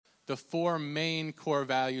the four main core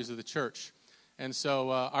values of the church. And so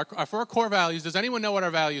our four core values, does anyone know what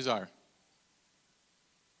our values are?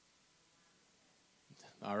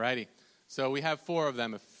 All righty. So we have four of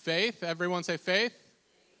them. Faith, everyone say faith.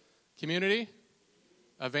 Community,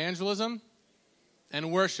 evangelism,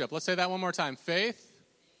 and worship. Let's say that one more time. Faith,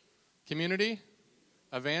 community,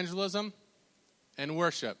 evangelism, and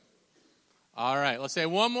worship. All right, let's say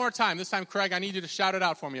it one more time. This time, Craig, I need you to shout it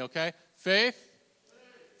out for me, okay? Faith,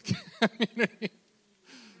 community,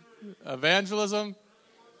 evangelism,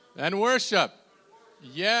 and worship.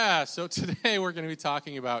 Yeah, so today we're going to be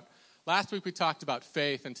talking about, last week we talked about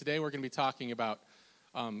faith, and today we're going to be talking about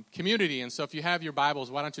community. And so if you have your Bibles,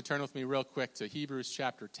 why don't you turn with me real quick to Hebrews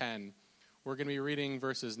chapter 10. We're going to be reading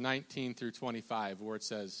verses 19 through 25, where it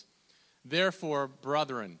says, "Therefore,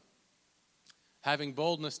 brethren, having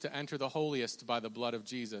boldness to enter the holiest by the blood of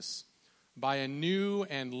Jesus, by a new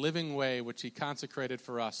and living way which he consecrated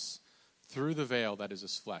for us through the veil that is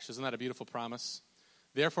his flesh." Isn't that a beautiful promise?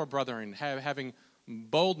 "Therefore, brethren, having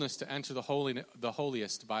boldness to enter the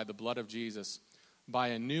holiest by the blood of Jesus, by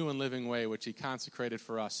a new and living way which he consecrated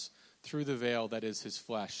for us through the veil that is his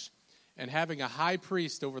flesh, and having a high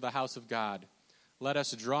priest over the house of God, let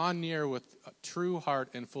us draw near with a true heart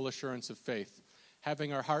and full assurance of faith,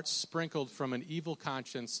 having our hearts sprinkled from an evil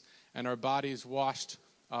conscience and our bodies washed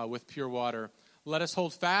with pure water. Let us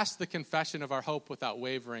hold fast the confession of our hope without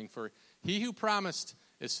wavering, for he who promised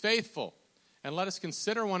is faithful. And let us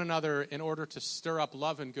consider one another in order to stir up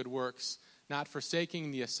love and good works, not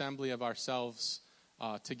forsaking the assembly of ourselves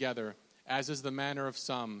together, as is the manner of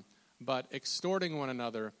some, but exhorting one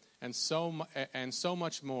another, and so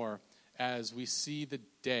much more as we see the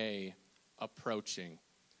day approaching."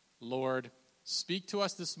 Lord, speak to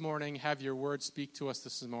us this morning. Have your word speak to us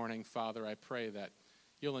this morning. Father, I pray that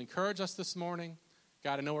you'll encourage us this morning.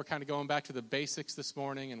 God, I know we're kind of going back to the basics this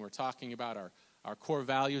morning, and we're talking about our core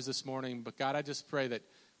values this morning. But God, I just pray that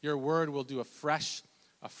your word will do a fresh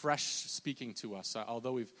speaking to us.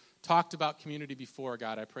 Although we've talked about community before,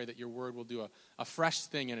 God, I pray that your word will do a fresh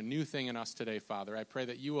thing and a new thing in us today, Father. I pray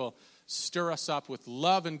that you will stir us up with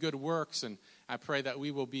love and good works, and I pray that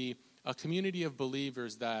we will be a community of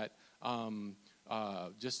believers that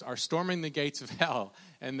just are storming the gates of hell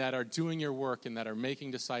and that are doing your work and that are making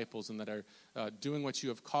disciples and that are doing what you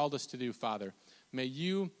have called us to do, Father. May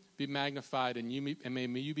you be magnified and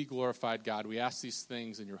may you be glorified, God. We ask these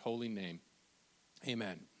things in your holy name.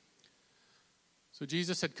 Amen. So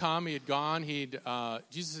Jesus had come, he had gone,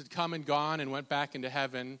 Jesus had come and gone and went back into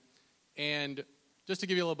heaven. And just to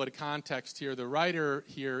give you a little bit of context here, the writer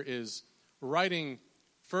here is writing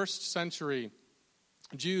first century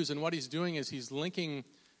Jews, and what he's doing is he's linking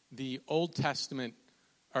the Old Testament,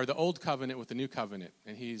 or the Old Covenant with the New Covenant.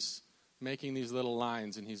 And he's making these little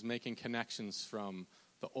lines, and he's making connections from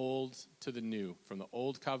the Old to the New, from the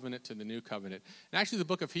Old Covenant to the New Covenant. And actually the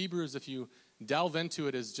book of Hebrews, if you delve into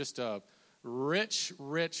it, is just a rich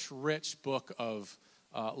book of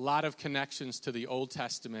a lot of connections to the Old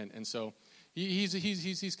Testament. And so he's a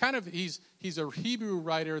Hebrew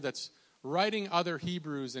writer that's writing other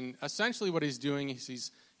Hebrews, and essentially what he's doing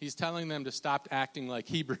is he's telling them to stop acting like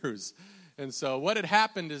Hebrews. And so what had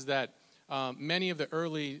happened is that many of the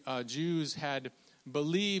early Jews had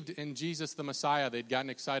believed in Jesus the Messiah. They'd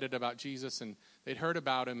gotten excited about Jesus, and they'd heard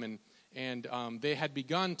about him, and they had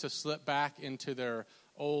begun to slip back into their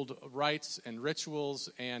old rites and rituals,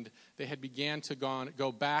 and they had began to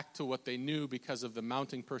go back to what they knew because of the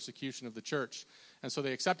mounting persecution of the church. And so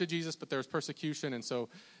they accepted Jesus, but there was persecution, and so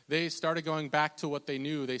they started going back to what they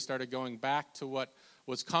knew. They started going back to what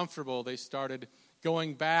was comfortable. They started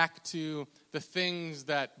going back to the things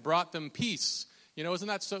that brought them peace. You know, isn't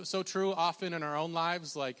that so true often in our own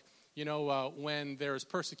lives? Like, you know, when there's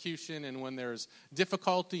persecution and when there's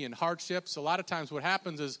difficulty and hardships, a lot of times what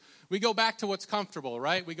happens is we go back to what's comfortable,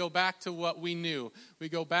 right? We go back to what we knew. We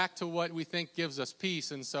go back to what we think gives us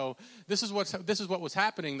peace. And so this is what was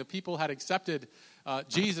happening. The people had accepted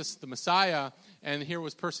Jesus, the Messiah, and here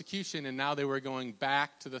was persecution, and now they were going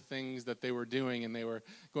back to the things that they were doing, and they were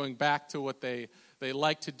going back to what they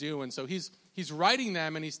liked to do. And so he's writing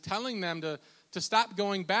them, and he's telling them to stop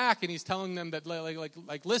going back, and he's telling them that,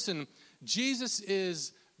 like, listen, Jesus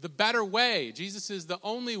is the better way. Jesus is the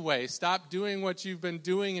only way. Stop doing what you've been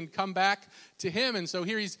doing and come back to him. And so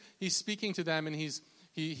here he's speaking to them, and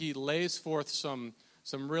he lays forth some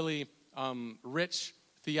really rich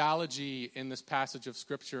theology in this passage of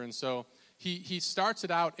Scripture. And so he starts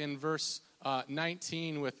it out in verse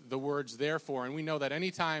 19 with the words "therefore," and we know that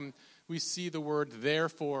anytime we see the word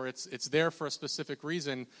 "therefore," it's there for a specific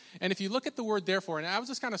reason. And if you look at the word "therefore," and I was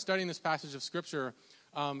just kind of studying this passage of Scripture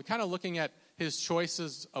kind of looking at his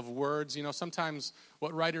choices of words. You know, sometimes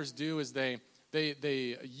what writers do is they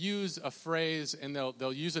use a phrase and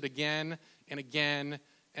they'll use it again and again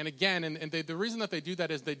and again. And the reason that they do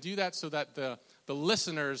that is they do that so that the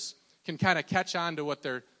listeners can kind of catch on to what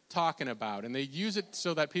they're talking about. And they use it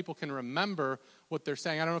so that people can remember what they're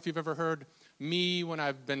saying. I don't know if you've ever heard me when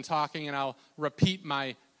I've been talking and I'll repeat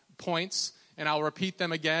my points and I'll repeat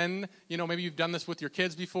them again. You know, maybe you've done this with your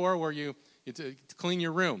kids before where you to clean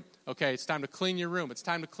your room. Okay, it's time to clean your room. It's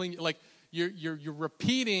time to clean, like you're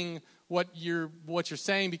repeating what you're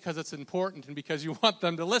saying because it's important and because you want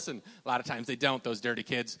them to listen. A lot of times they don't, those dirty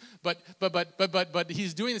kids. But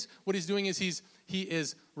he's doing this. What he's doing is he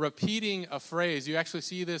is repeating a phrase. You actually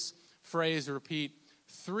see this phrase repeat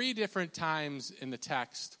 3 different times in the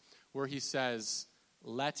text where he says,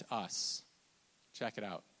 "Let us." Check it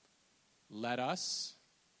out. Let us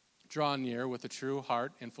draw near with a true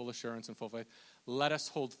heart and full assurance and full faith. Let us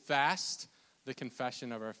hold fast the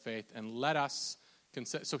confession of our faith, and let us.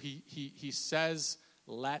 So he says,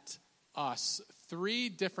 "Let us," 3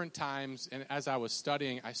 different times. And as I was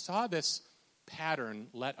studying, I saw this pattern: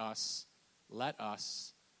 let us, let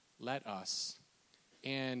us, let us.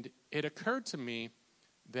 And it occurred to me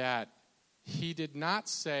that he did not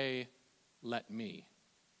say, "Let me."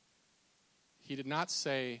 He did not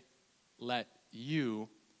say, "Let you,"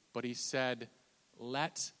 but he said,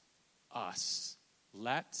 "Let us,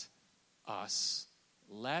 let us,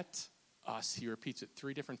 let us." He repeats it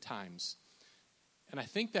 3 different times. And I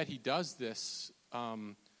think that he does this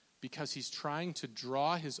because he's trying to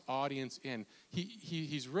draw his audience in.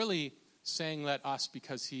 He's really saying "let us"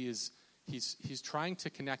 because he's trying to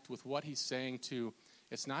connect with what he's saying to.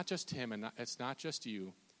 It's not just him and it's not just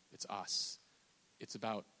you, it's us. It's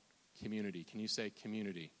about community. Can you say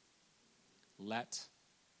community? Let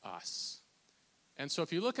us. And so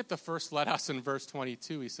if you look at the first "let us" in verse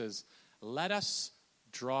 22, he says, "Let us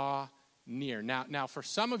draw near." Now, for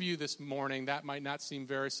some of you this morning, that might not seem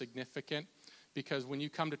very significant because when you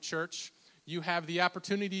come to church, you have the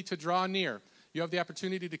opportunity to draw near. You have the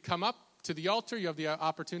opportunity to come up to the altar. You have the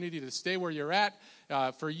opportunity to stay where you're at.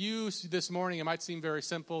 For you this morning, it might seem very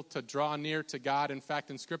simple to draw near to God. In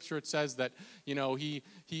fact, in Scripture, it says that He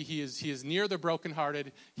is near the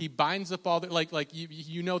brokenhearted. He binds up all the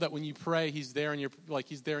you know that when you pray, He's there in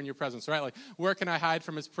your presence, right? Like, where can I hide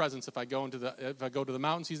from His presence? If I go to the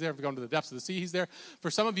mountains, He's there. If I go into the depths of the sea, He's there.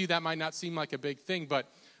 For some of you, that might not seem like a big thing,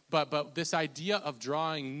 but this idea of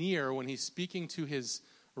drawing near when He's speaking to His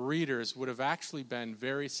readers would have actually been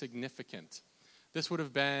very significant. This would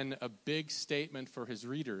have been a big statement for his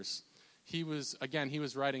readers. He was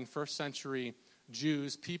writing first century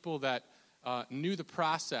Jews, people that knew the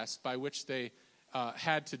process by which they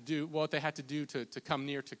had to do what they had to do to come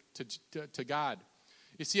near to God.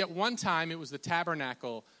 You see, at one time it was the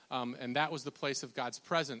tabernacle, and that was the place of God's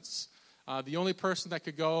presence. The only person that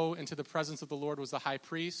could go into the presence of the Lord was the high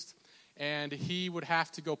priest, and he would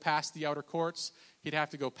have to go past the outer courts. He'd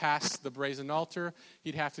have to go past the brazen altar.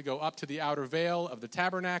 He'd have to go up to the outer veil of the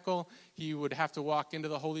tabernacle. He would have to walk into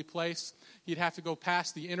the holy place. He'd have to go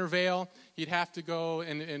past the inner veil. He'd have to go,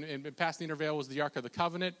 and past the inner veil was the Ark of the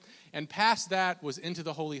Covenant. And past that was into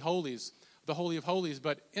the Holy Holies, the Holy of Holies.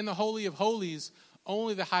 But in the Holy of Holies,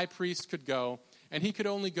 only the high priest could go, and he could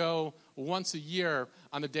only go once a year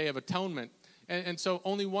on the Day of Atonement. And so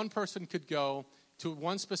only one person could go to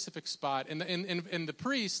one specific spot. And the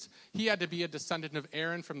priest, he had to be a descendant of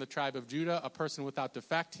Aaron from the tribe of Judah, a person without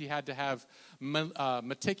defect. He had to have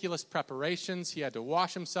meticulous preparations. He had to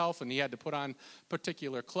wash himself, and he had to put on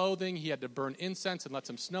particular clothing. He had to burn incense and let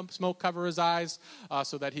some smoke cover his eyes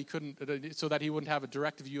so that he wouldn't have a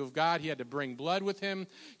direct view of God. He had to bring blood with him.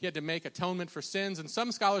 He had to make atonement for sins. And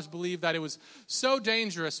some scholars believe that it was so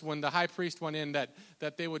dangerous when the high priest went in that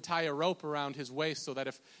they would tie a rope around his waist so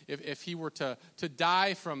that if he were to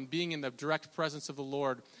die from being in the direct presence of the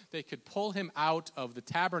Lord, they could pull him out of the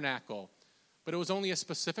tabernacle. But it was only a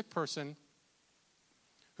specific person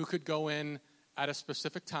who could go in at a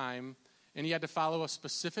specific time, and he had to follow a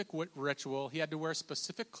specific ritual. He had to wear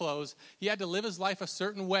specific clothes. He had to live his life a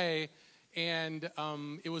certain way, and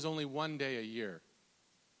it was only one day a year.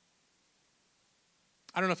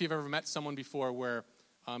 I don't know if you've ever met someone before where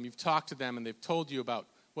you've talked to them and they've told you about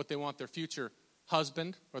what they want their future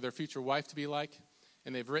husband or their future wife to be like,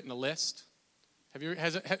 and they've written a list.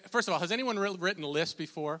 First of all, has anyone written a list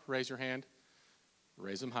before? Raise your hand.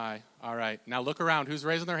 Raise them high. All right. Now look around. Who's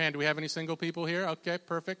raising their hand? Do we have any single people here? Okay,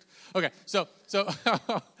 perfect. Okay, so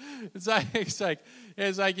it's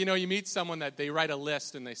like you meet someone that they write a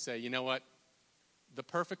list and they say, you know what? The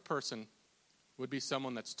perfect person would be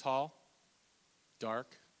someone that's tall,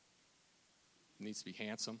 dark, needs to be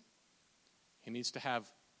handsome. He needs to have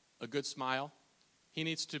a good smile. He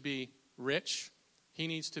needs to be rich. He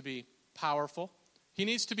needs to be powerful. He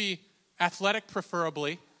needs to be athletic,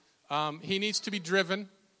 preferably. He needs to be driven.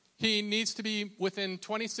 He needs to be within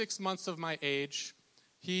 26 months of my age.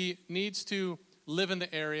 He needs to live in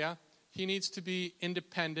the area. He needs to be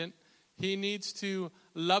independent. He needs to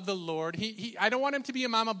love the Lord. I don't want him to be a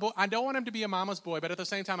mama boy. I don't want him to be a mama's boy, but at the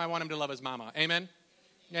same time, I want him to love his mama. Amen?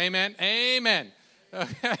 Amen? Amen.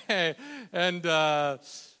 Okay. And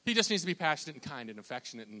he just needs to be passionate and kind and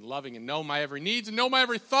affectionate and loving and know my every needs and know my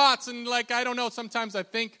every thoughts. And I don't know, sometimes I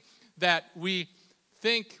think that we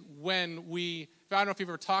think when we, I don't know if you've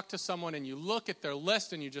ever talked to someone and you look at their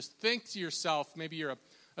list and you just think to yourself, maybe you're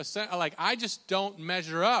I just don't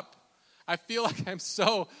measure up. I feel like I'm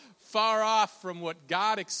so far off from what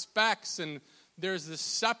God expects, and there's this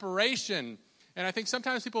separation. And I think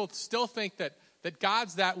sometimes people still think that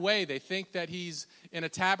God's that way. They think that he's in a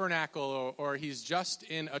tabernacle or he's just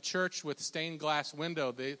in a church with stained glass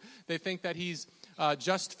window. They think that he's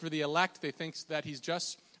just for the elect. They think that he's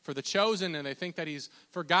just for the chosen, and they think that he's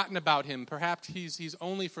forgotten about him. Perhaps he's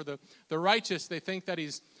only for the righteous. They think that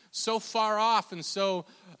he's so far off and so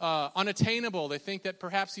unattainable. They think that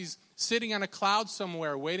perhaps he's sitting on a cloud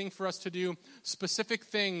somewhere waiting for us to do specific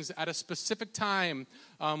things at a specific time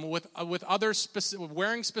with other specific,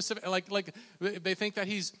 wearing specific, like they think that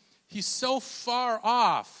he's so far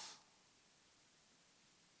off.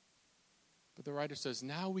 But the writer says,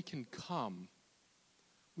 now we can come,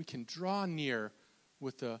 we can draw near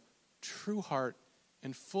with a true heart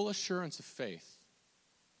and full assurance of faith,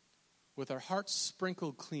 with our hearts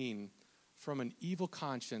sprinkled clean from an evil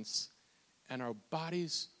conscience and our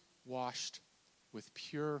bodies washed with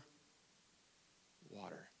pure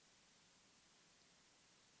water.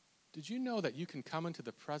 Did you know that you can come into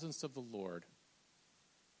the presence of the Lord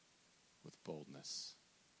with boldness?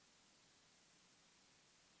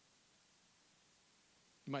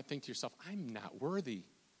 You might think to yourself, I'm not worthy.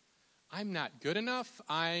 I'm not good enough.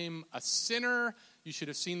 I'm a sinner. You should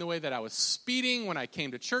have seen the way that I was speeding when I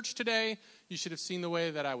came to church today. You should have seen the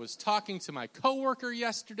way that I was talking to my coworker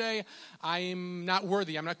yesterday. I'm not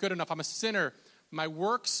worthy. I'm not good enough. I'm a sinner. My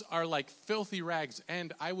works are like filthy rags.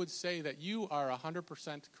 And I would say that you are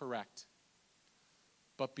 100% correct.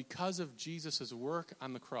 But because of Jesus' work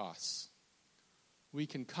on the cross, we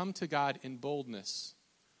can come to God in boldness.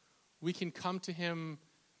 We can come to him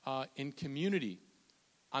in community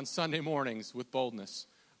on Sunday mornings with boldness.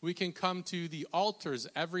 We can come to the altars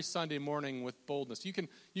every Sunday morning with boldness.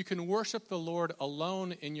 You can worship the Lord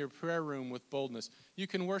alone in your prayer room with boldness. You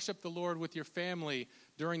can worship the Lord with your family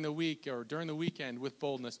during the week or during the weekend with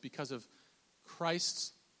boldness because of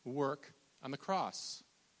Christ's work on the cross.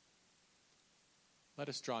 Let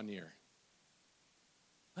us draw near.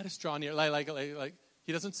 Let us draw near. Like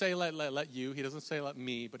he doesn't say let you. He doesn't say let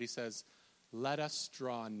me, but he says, let us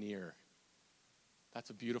draw near. That's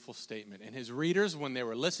a beautiful statement. And his readers, when they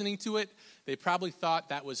were listening to it, they probably thought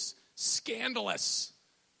that was scandalous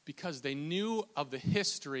because they knew of the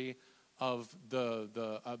history of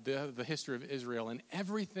the history of Israel and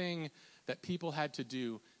everything that people had to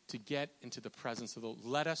do to get into the presence of the Lord.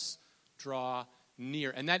 Let us draw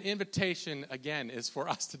near. And that invitation, again, is for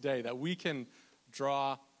us today, that we can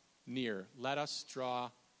draw near. Let us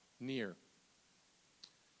draw near.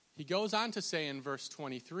 He goes on to say in verse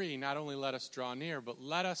 23, not only let us draw near, but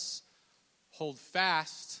let us hold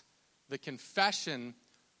fast the confession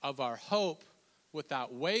of our hope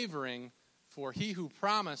without wavering, for he who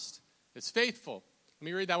promised is faithful. Let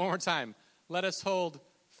me read that one more time. Let us hold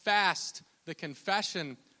fast the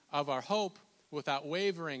confession of our hope without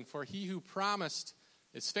wavering, for he who promised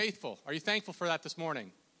is faithful. Are you thankful for that this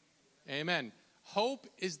morning? Amen. Hope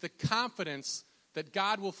is the confidence that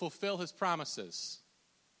God will fulfill his promises.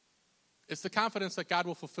 It's the confidence that God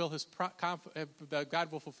will fulfill his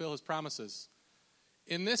promises.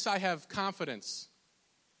 In this, I have confidence.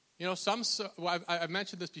 You know, I've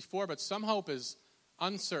mentioned this before, but some hope is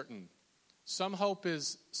uncertain. Some hope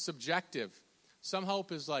is subjective. Some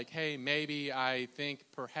hope is like, hey, maybe, I think,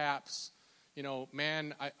 perhaps. You know,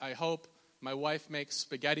 man, I hope my wife makes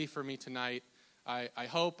spaghetti for me tonight. I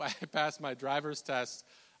hope I pass my driver's test.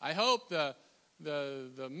 I hope the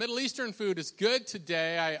Middle Eastern food is good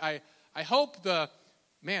today. I hope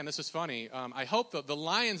this is funny. I hope the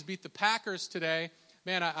Lions beat the Packers today.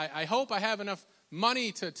 Man, I hope I have enough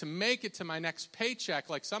money to make it to my next paycheck.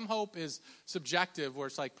 Like some hope is subjective, where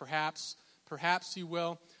it's like perhaps you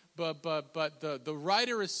will. But the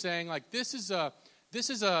writer is saying like this is a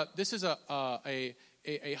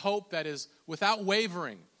hope that is without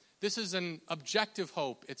wavering. This is an objective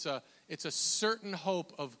hope. It's a certain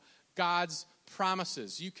hope of God's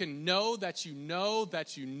promises. You can know that you know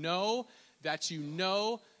that you know that you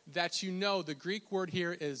know that you know. The Greek word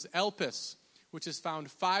here is elpis, which is found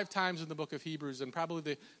 5 times in the book of Hebrews. And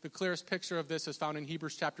probably the clearest picture of this is found in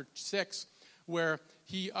Hebrews chapter 6, where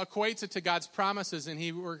he equates it to God's promises, and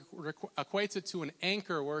he equates it to an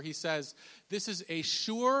anchor, where he says, this is a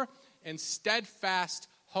sure and steadfast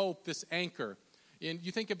hope, this anchor. And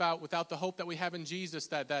you think about, without the hope that we have in Jesus,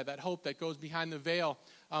 that hope that goes behind the veil,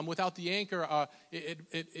 without the anchor,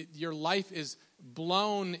 your life is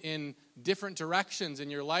blown in different directions,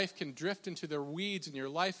 and your life can drift into the weeds, and your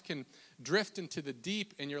life can drift into the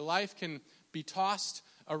deep, and your life can be tossed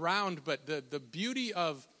around. But the beauty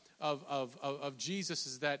of Jesus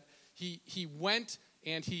is that he went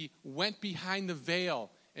behind the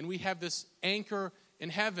veil, and we have this anchor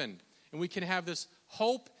in heaven, and we can have this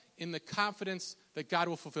hope in the confidence that God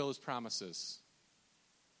will fulfill his promises.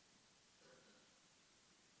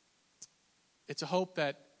 It's a hope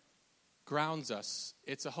that grounds us.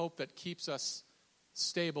 It's a hope that keeps us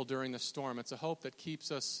stable during the storm. It's a hope that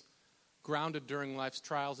keeps us grounded during life's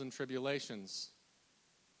trials and tribulations.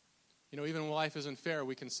 You know, even when life isn't fair,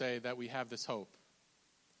 we can say that we have this hope.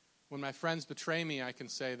 When my friends betray me, I can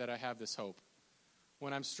say that I have this hope.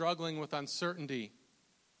 When I'm struggling with uncertainty,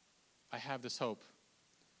 I have this hope.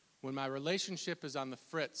 When my relationship is on the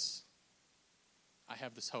fritz, I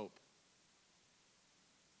have this hope.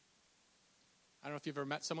 I don't know if you've ever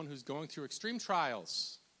met someone who's going through extreme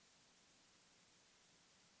trials,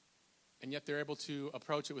 and yet they're able to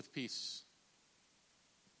approach it with peace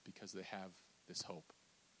because they have this hope.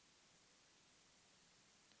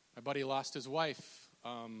 My buddy lost his wife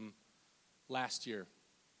last year,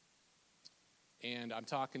 and I'm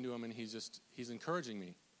talking to him, and he's encouraging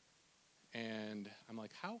me. And I'm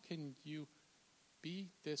like, how can you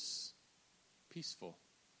be this peaceful?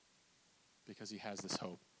 Because he has this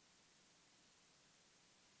hope.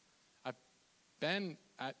 I've been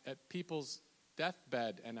at people's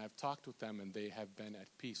deathbed, and I've talked with them, and they have been at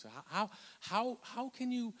peace. How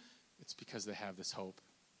can you? It's because they have this hope.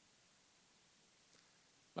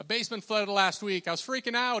 My basement flooded last week. I was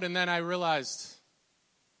freaking out, and then I realized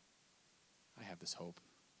I have this hope.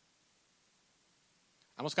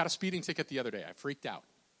 I almost got a speeding ticket the other day. I freaked out.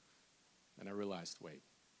 And I realized, wait,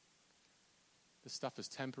 this stuff is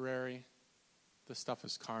temporary. This stuff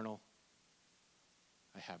is carnal.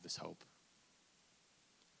 I have this hope.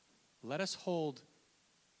 Let us hold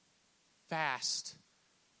fast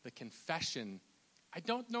the confession. I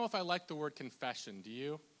don't know if I like the word confession. Do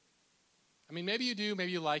you? I mean, maybe you do.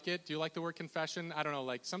 Maybe you like it. Do you like the word confession? I don't know.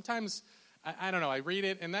 Like sometimes, I don't know. I read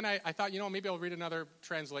it, and then I thought, maybe I'll read another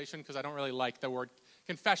translation because I don't really like the word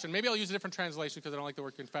confession. Maybe I'll use a different translation because I don't like the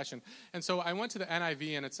word confession. And so I went to the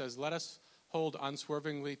NIV, and it says, let us hold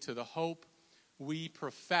unswervingly to the hope we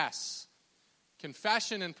profess.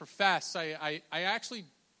 Confession and profess, I actually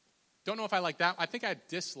don't know if I like that. I think I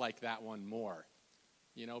dislike that one more,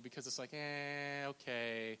 because it's like,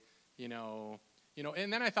 okay,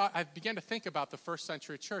 And then I began to think about the first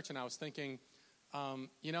century church, and I was thinking,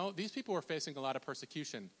 these people were facing a lot of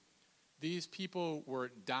persecution. These people were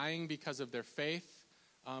dying because of their faith.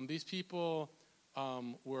 These people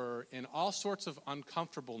were in all sorts of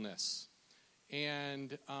uncomfortableness.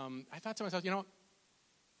 And I thought to myself,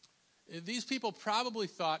 these people probably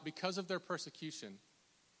thought because of their persecution,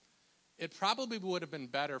 it probably would have been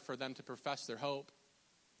better for them to profess their hope.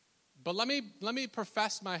 But let me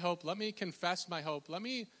profess my hope. Let me confess my hope. Let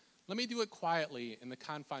me do it quietly in the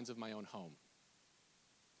confines of my own home.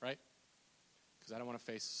 Right? Because I don't want to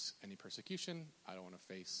face any persecution. I don't want to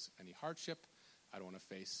face any hardship. I don't want to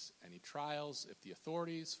face any trials. If the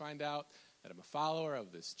authorities find out that I'm a follower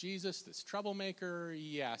of this Jesus, this troublemaker,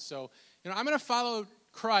 So, I'm going to follow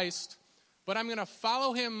Christ, but I'm going to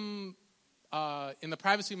follow him in the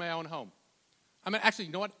privacy of my own home. Actually,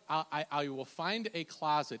 you know what? I will find a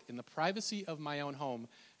closet in the privacy of my own home,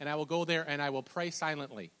 and I will go there and I will pray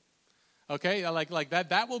silently. Okay? Like that.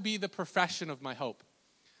 That will be the profession of my hope.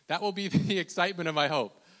 That will be the excitement of my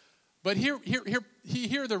hope. But here, the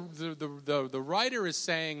writer is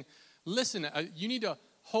saying, listen, you need to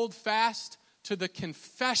hold fast to the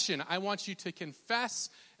confession. I want you to confess,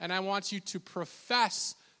 and I want you to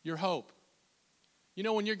profess your hope.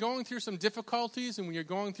 When you're going through some difficulties, and when you're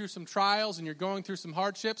going through some trials, and you're going through some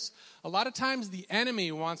hardships, a lot of times the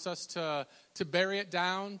enemy wants us to bury it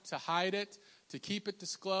down, to hide it, to keep it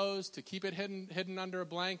disclosed, to keep it hidden under a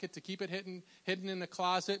blanket, to keep it hidden in a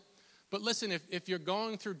closet. But listen, if you're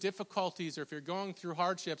going through difficulties or if you're going through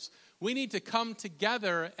hardships, we need to come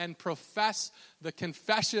together and profess the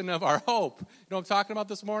confession of our hope. You know what I'm talking about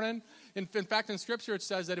this morning? In fact, in Scripture it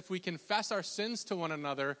says that if we confess our sins to one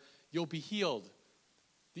another, you'll be healed.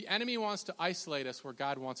 The enemy wants to isolate us where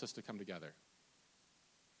God wants us to come together.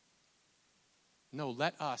 No,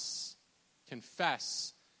 let us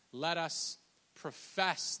confess. Let us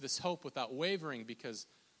profess this hope without wavering, because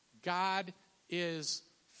God is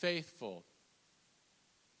faithful.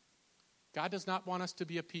 God does not want us to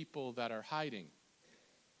be a people that are hiding.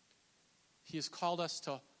 He has called us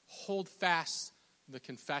to hold fast the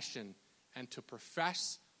confession and to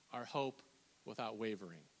profess our hope without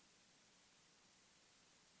wavering.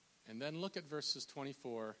 And then look at verses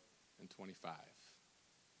 24 and 25.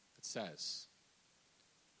 It says,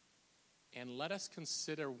 "And let us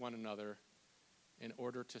consider one another in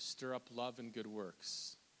order to stir up love and good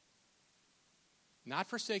works, not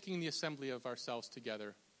forsaking the assembly of ourselves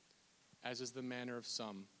together, as is the manner of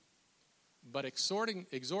some, but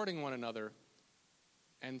exhorting one another,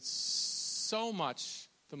 and so much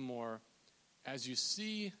the more as you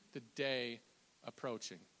see the day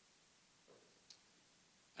approaching.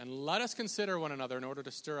 And let us consider one another in order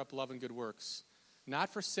to stir up love and good works,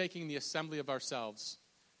 not forsaking the assembly of ourselves,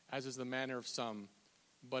 as is the manner of some,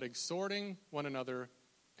 but exhorting one another,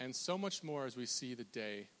 and so much more as we see the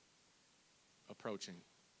day approaching."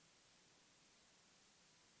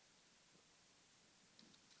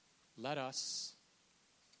 Let us.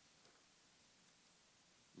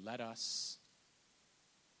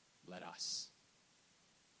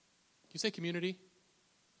 Can you say community?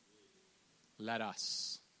 Let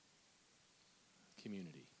us.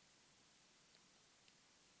 Community.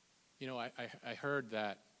 You know, I heard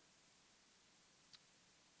that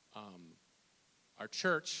our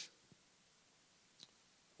church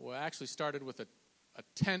actually started with a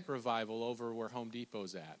tent revival over where Home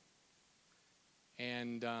Depot's at.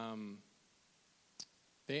 And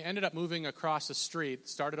they ended up moving across the street,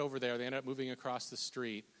 started over there, they ended up moving across the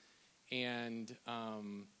street. And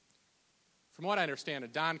from what I understand,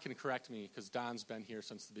 and Don can correct me because Don's been here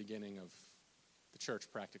since the beginning of the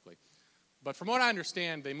church practically. But from what I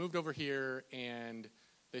understand, they moved over here and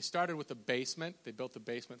they started with the basement. They built the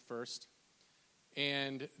basement first.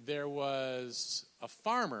 And there was a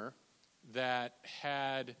farmer that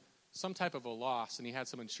had some type of a loss, and he had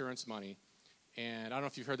some insurance money. And I don't know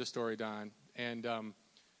if you've heard the story, Don. And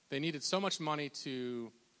they needed so much money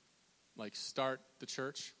to, start the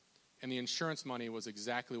church. And the insurance money was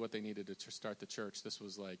exactly what they needed to start the church. This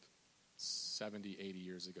was 70, 80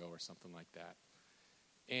 years ago or something like that.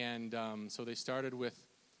 And so they started with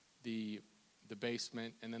the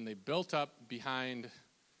basement, and then they built up behind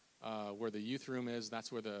where the youth room is.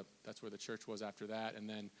 That's where the church was after that. And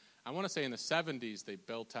then I want to say in the 70s they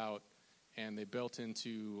built out, and they built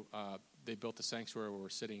the sanctuary where we're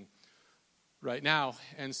sitting right now.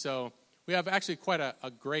 And so we have actually quite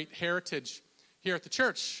a great heritage here at the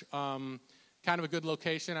church. Kind of a good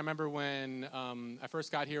location. I remember when I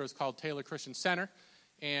first got here, it was called Taylor Christian Center.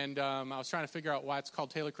 And I was trying to figure out why it's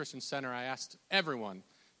called Taylor Christian Center. I asked everyone.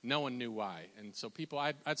 No one knew why. And so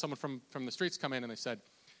I had someone from the streets come in and they said,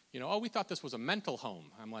 we thought this was a mental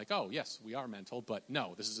home. I'm like, oh, yes, we are mental, but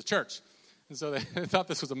no, this is a church. And so they thought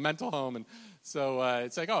this was a mental home. And so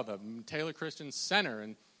it's the Taylor Christian Center.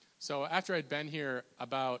 And so after I'd been here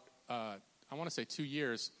about, I want to say 2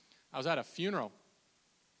 years, I was at a funeral.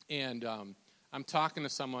 And I'm talking to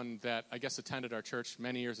someone that I guess attended our church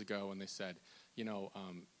many years ago, and they said,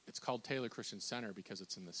 it's called Taylor Christian Center because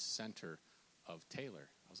it's in the center of Taylor.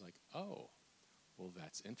 I was like, oh, well,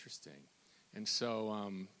 that's interesting. And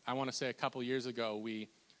so I want to say a couple years ago,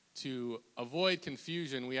 to avoid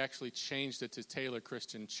confusion, we actually changed it to Taylor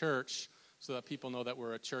Christian Church so that people know that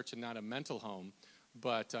we're a church and not a mental home.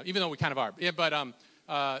 But even though we kind of are. Yeah, but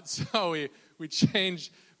so we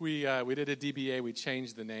changed, we did a DBA, we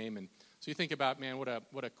changed the name. And so you think about, man, what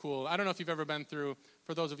a cool, I don't know if you've ever been through,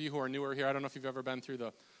 for those of you who are newer here, I don't know if you've ever been through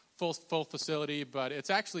the full facility, but it's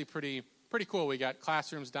actually pretty cool. We got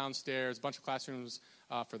classrooms downstairs, a bunch of classrooms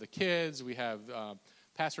for the kids. We have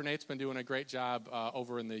Pastor Nate's been doing a great job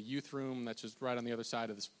over in the youth room that's just right on the other side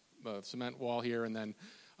of this cement wall here. And then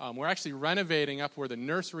we're actually renovating up where the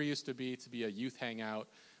nursery used to be a youth hangout,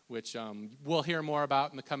 which we'll hear more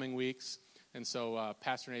about in the coming weeks. And so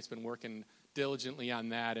Pastor Nate's been working diligently on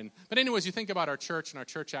that. But anyways, you think about our church, and our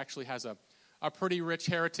church actually has a pretty rich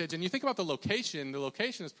heritage. And you think about the location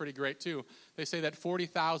is pretty great too. They say that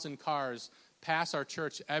 40,000 cars pass our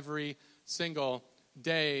church every single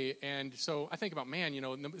day. And so I think about, man,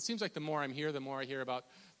 it seems like the more I'm here, the more I hear about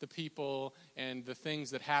the people and the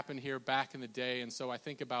things that happened here back in the day. And so I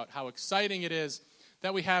think about how exciting it is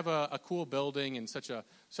that we have a cool building and such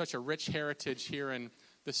a rich heritage here in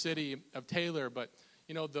the city of Taylor. But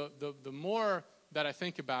the more that I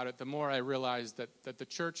think about it, the more I realize that the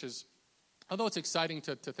church is although it's exciting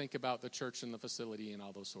to think about the church and the facility and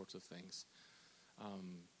all those sorts of things,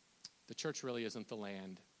 the church really isn't the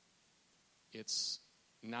land. It's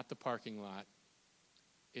not the parking lot.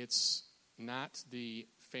 It's not the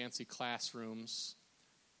fancy classrooms.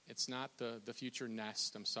 It's not the future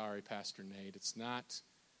nest. I'm sorry, Pastor Nate. It's not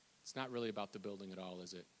really about the building at all,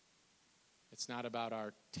 is it? It's not about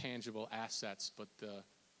our tangible assets, but the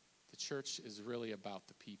church is really about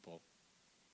the people.